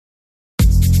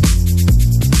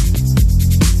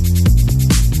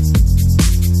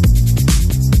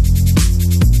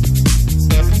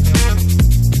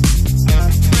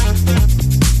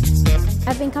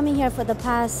here for the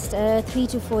past 3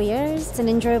 to 4 years. It's an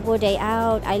enjoyable day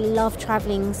out. I love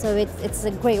traveling, so it's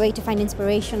a great way to find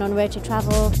inspiration on where to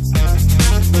travel.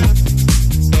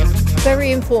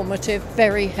 Very informative,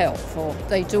 very helpful.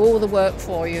 They do all the work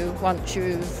for you once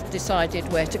you've decided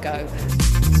where to go.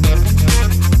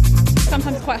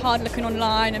 Sometimes it's quite hard looking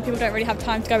online and people don't really have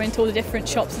time to go into all the different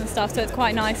shops and stuff, so it's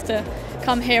quite nice to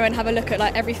come here and have a look at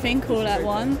like everything all at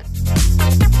once.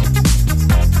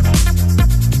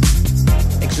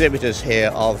 Exhibitors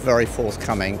here are very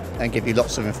forthcoming and give you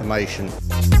lots of information.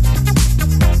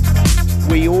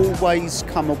 We always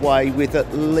come away with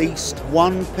at least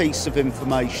one piece of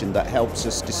information that helps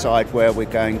us decide where we're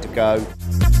going to go.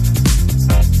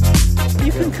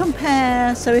 You can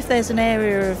compare, so if there's an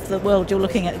area of the world you're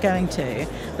looking at going to,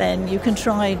 then you can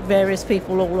try various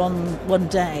people all on one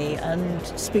day and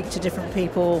speak to different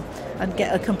people and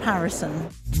get a comparison.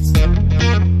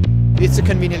 It's a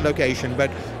convenient location, but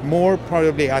more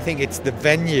probably I think it's the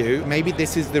venue. Maybe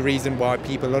this is the reason why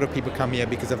a lot of people come here,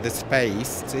 because of the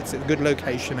space. It's a good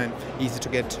location and easy to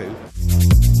get to.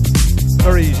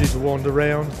 Very easy to wander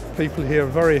around. People here are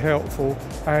very helpful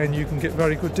and you can get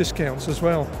very good discounts as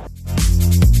well.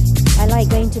 I like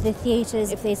going to the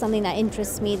theatres. If there's something that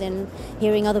interests me, then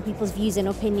hearing other people's views and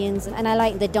opinions. And I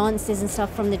like the dances and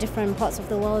stuff from the different parts of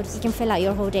the world. You can fill out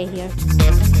your whole day here.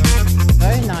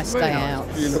 Very nice day out.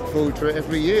 You look forward to it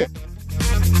every year.